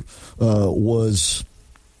Twitter was,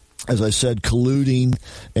 as I said, colluding,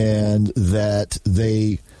 and that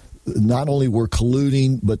they not only were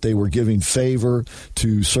colluding, but they were giving favor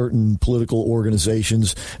to certain political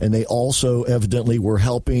organizations, and they also evidently were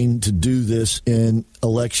helping to do this in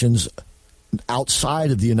elections outside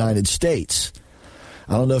of the United States.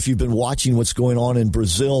 I don't know if you've been watching what's going on in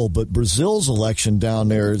Brazil, but Brazil's election down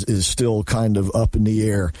there is still kind of up in the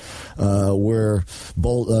air, where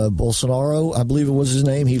Bolsonaro, I believe it was his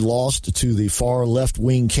name, he lost to the far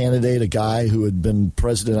left-wing candidate, a guy who had been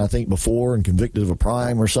president, I think, before and convicted of a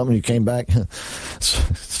crime or something. He came back.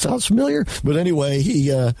 Sounds familiar? But anyway,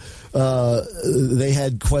 they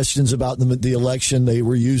had questions about the election. They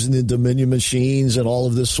were using the Dominion machines and all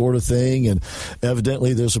of this sort of thing, and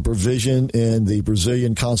evidently there's a provision in the Brazilian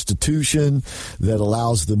Constitution that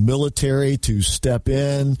allows the military to step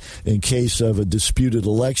in case of a disputed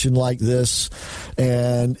election like this.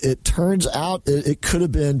 And it turns out it could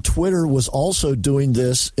have been Twitter was also doing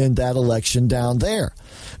this in that election down there.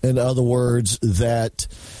 In other words, that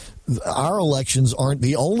our elections aren't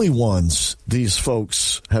the only ones these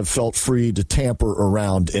folks have felt free to tamper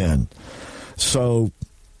around in. So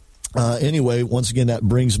anyway, once again, that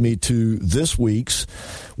brings me to this week's,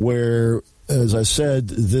 where, as I said,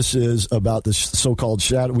 this is about the so-called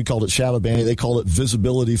shadow. We called it shadow banning. They call it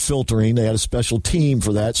visibility filtering. They had a special team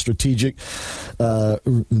for that, strategic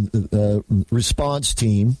response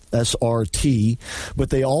team, SRT. But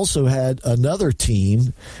they also had another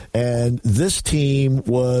team, and this team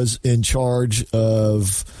was in charge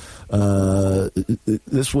of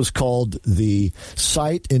this was called the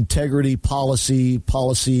Site Integrity Policy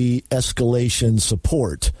Escalation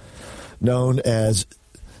Support, known as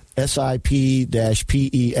SIP-PES.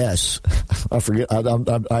 I forget.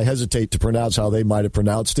 I hesitate to pronounce how they might have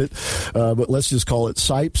pronounced it, but let's just call it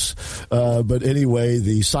SIPES. But anyway,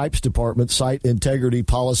 the SIPES department, Site Integrity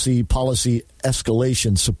Policy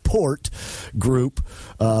Escalation Support Group,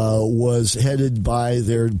 was headed by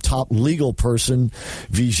their top legal person,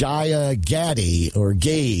 Vijaya Gadde, or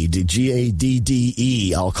Gade,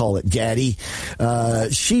 Gadde. I'll call it Gadde.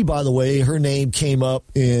 She, by the way, her name came up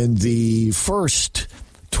in the first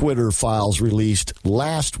Twitter files released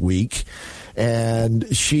last week,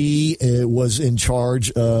 and she was in charge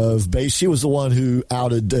of she was the one who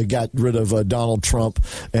got rid of Donald Trump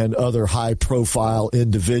and other high-profile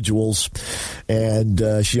individuals, and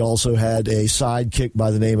she also had a sidekick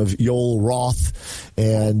by the name of Yoel Roth,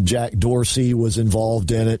 and Jack Dorsey was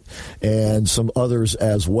involved in it, and some others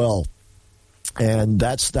as well. And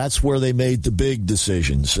that's where they made the big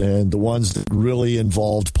decisions, and the ones that really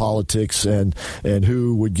involved politics and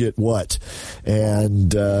who would get what.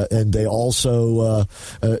 And they also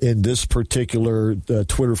in this particular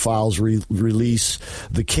Twitter files release,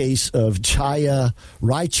 the case of Chaya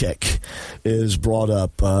Raichik is brought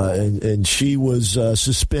up, and she was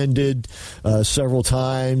suspended several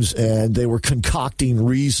times, and they were concocting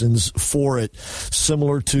reasons for it,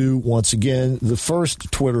 similar to, once again, the first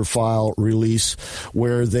Twitter file release,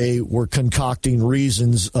 where they were concocting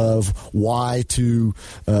reasons of why to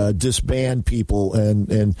disband people.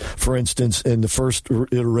 And for instance, in the first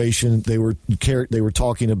iteration, they were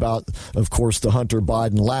talking about, of course, the Hunter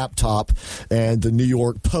Biden laptop and the New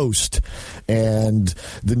York Post, and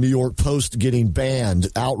the New York Post getting banned,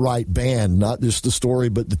 outright banned, not just the story,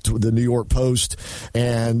 but the New York Post.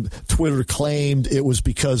 And Twitter claimed it was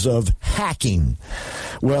because of hacking.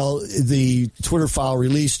 Well, the Twitter file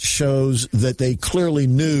release shows that they clearly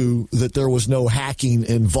knew that there was no hacking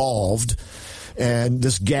involved. And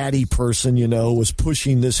this Gadde person, was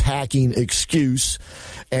pushing this hacking excuse.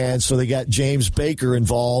 And so they got James Baker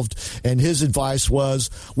involved, and his advice was,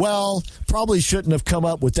 well, probably shouldn't have come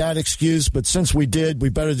up with that excuse, but since we did, we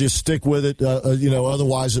better just stick with it,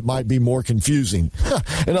 otherwise it might be more confusing.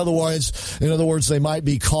 In other words, they might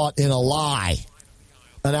be caught in a lie.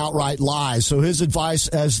 An outright lie. So his advice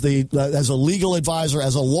as a legal advisor,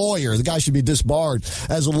 as a lawyer, the guy should be disbarred.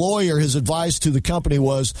 As a lawyer, his advice to the company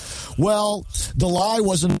was, well, the lie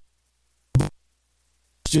wasn't.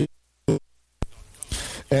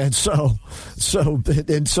 And so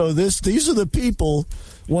these are the people,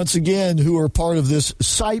 once again, who are part of this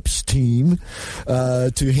SIPES team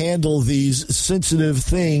to handle these sensitive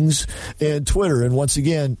things in Twitter. And once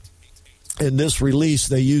again, in this release,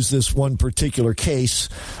 they use this one particular case,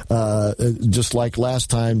 just like last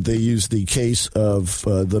time they used the case of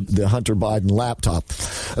the Hunter Biden laptop.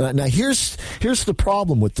 Now, here's the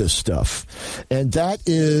problem with this stuff, and that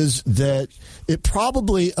is that it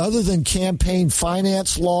probably, other than campaign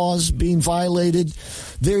finance laws being violated,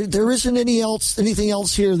 there isn't anything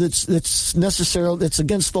else here that's necessarily that's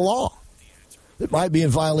against the law. It might be in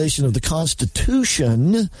violation of the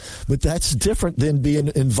Constitution, but that's different than being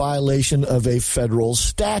in violation of a federal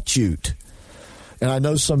statute. And I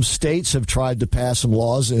know some states have tried to pass some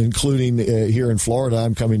laws, including here in Florida.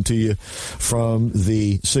 I'm coming to you from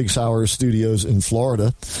the 6 Hour studios in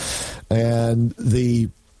Florida. And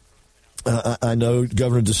I know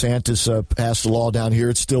Governor DeSantis passed a law down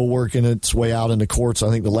here. It's still working its way out in the courts.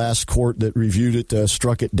 I think the last court that reviewed it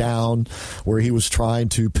struck it down, where he was trying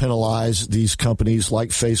to penalize these companies like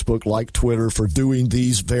Facebook, like Twitter, for doing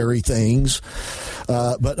these very things.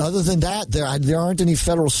 But other than that, there aren't any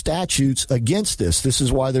federal statutes against this. This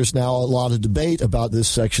is why there's now a lot of debate about this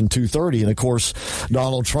Section 230. And, of course,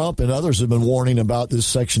 Donald Trump and others have been warning about this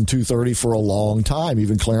Section 230 for a long time.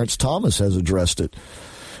 Even Clarence Thomas has addressed it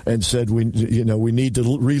and said we need to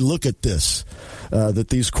relook at this, that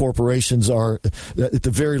these corporations are, at the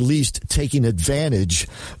very least, taking advantage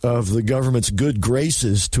of the government's good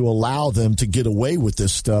graces to allow them to get away with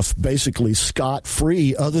this stuff, basically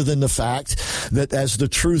scot-free, other than the fact that as the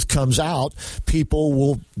truth comes out, people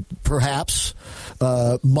will perhaps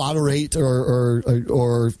moderate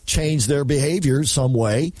or change their behavior some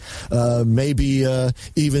way, maybe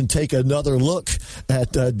even take another look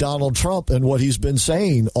at Donald Trump and what he's been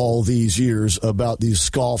saying all these years about these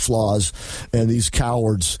scofflaws and these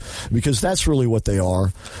cowards, because that's really what they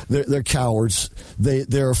are. They're cowards.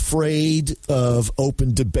 They're afraid of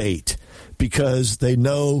open debate because they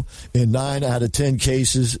know in 9 out of 10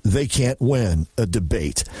 cases they can't win a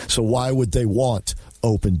debate. So why would they want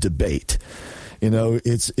open debate?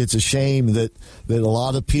 It's a shame that a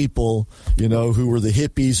lot of people, who were the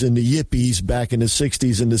hippies and the yippies back in the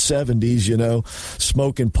 60s and the 70s,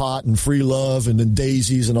 smoking pot and free love and the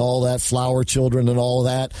daisies and all that, flower children and all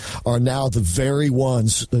that, are now the very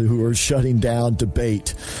ones who are shutting down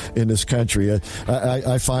debate in this country.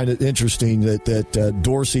 I find it interesting that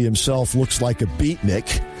Dorsey himself looks like a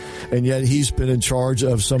beatnik, and yet he's been in charge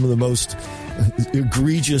of some of the most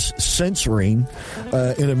egregious censoring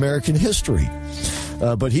in American history.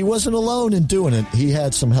 But he wasn't alone in doing it. He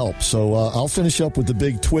had some help. So I'll finish up with the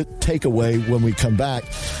big takeaway when we come back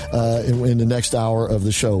in the next hour of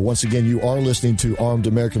the show. Once again, you are listening to Armed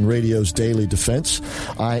American Radio's Daily Defense.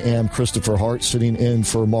 I am Christopher Hart, sitting in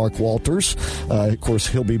for Mark Walters. Of course,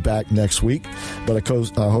 he'll be back next week, but I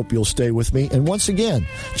hope you'll stay with me. And once again,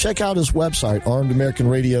 check out his website,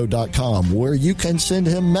 armedamericanradio.com, where you can send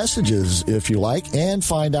him messages if you like and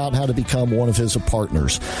find out how to become one of his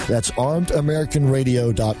partners. That's armedamericanradio.com.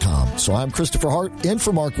 So I'm Christopher Hart, in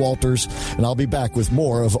for Mark Walters, and I'll be back with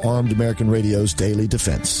more of Armed American Radio's Daily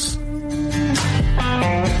Defense.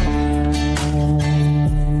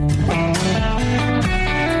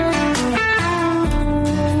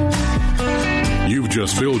 You've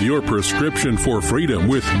just filled your prescription for freedom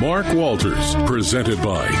with Mark Walters, presented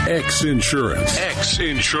by X Insurance. X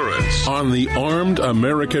Insurance on the Armed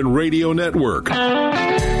American Radio Network.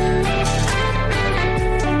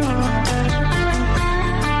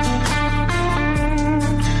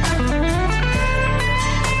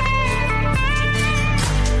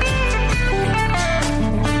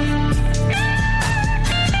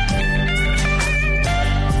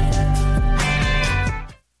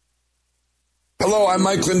 Hello, I'm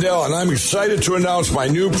Mike Lindell, and I'm excited to announce my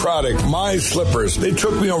new product, My Slippers. They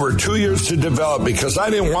took me over 2 years to develop because I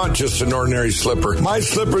didn't want just an ordinary slipper. My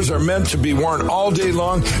slippers are meant to be worn all day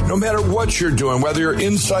long, no matter what you're doing, whether you're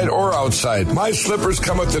inside or outside. My slippers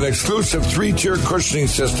come with an exclusive 3-tier cushioning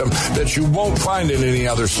system that you won't find in any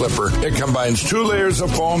other slipper. It combines 2 layers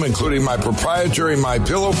of foam, including my proprietary My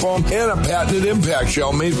Pillow foam and a patented impact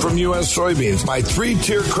gel made from U.S. soybeans. My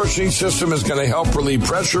 3-tier cushioning system is going to help relieve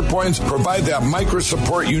pressure points, provide that micro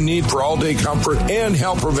support you need for all-day comfort, and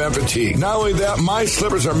help prevent fatigue. Not only that, my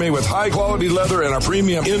slippers are made with high-quality leather and a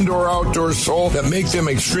premium indoor-outdoor sole that make them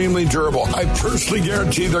extremely durable. I personally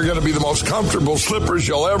guarantee they're going to be the most comfortable slippers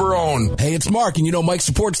you'll ever own. Hey, it's Mark, and Mike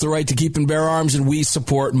supports the right to keep and bear arms, and we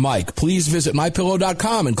support Mike. Please visit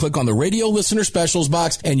MyPillow.com and click on the radio listener specials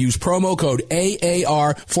box and use promo code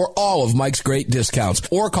AAR for all of Mike's great discounts.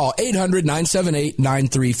 Or call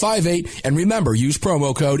 800-978-9358, and remember, use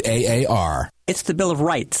promo code AAR. It's the Bill of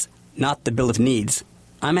Rights, not the Bill of Needs.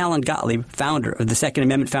 I'm Alan Gottlieb, founder of the Second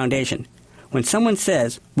Amendment Foundation. When someone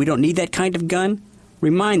says we don't need that kind of gun,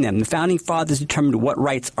 remind them the Founding Fathers determined what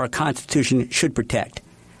rights our Constitution should protect.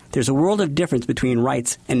 There's a world of difference between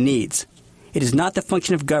rights and needs. It is not the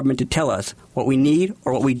function of government to tell us what we need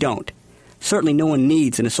or what we don't. Certainly no one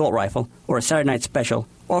needs an assault rifle or a Saturday Night Special,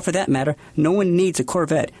 or for that matter, no one needs a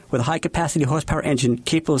Corvette with a high-capacity horsepower engine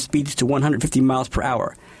capable of speeds to 150 miles per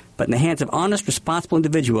hour. But in the hands of honest, responsible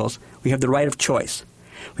individuals, we have the right of choice.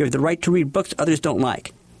 We have the right to read books others don't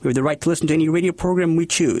like, We have the right to listen to any radio program we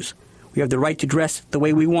choose. We have the right to dress the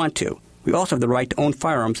way we want to. We also have the right to own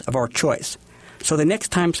firearms of our choice. So the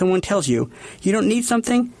next time someone tells you you don't need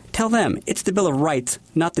something, tell them it's the Bill of Rights,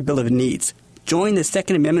 not the Bill of Needs. Join the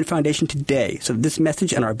Second Amendment Foundation today so that this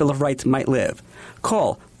message and our Bill of Rights might live.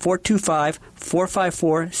 Call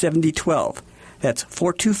 425-454-7012. That's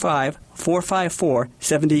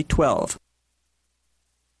 425-454-7012.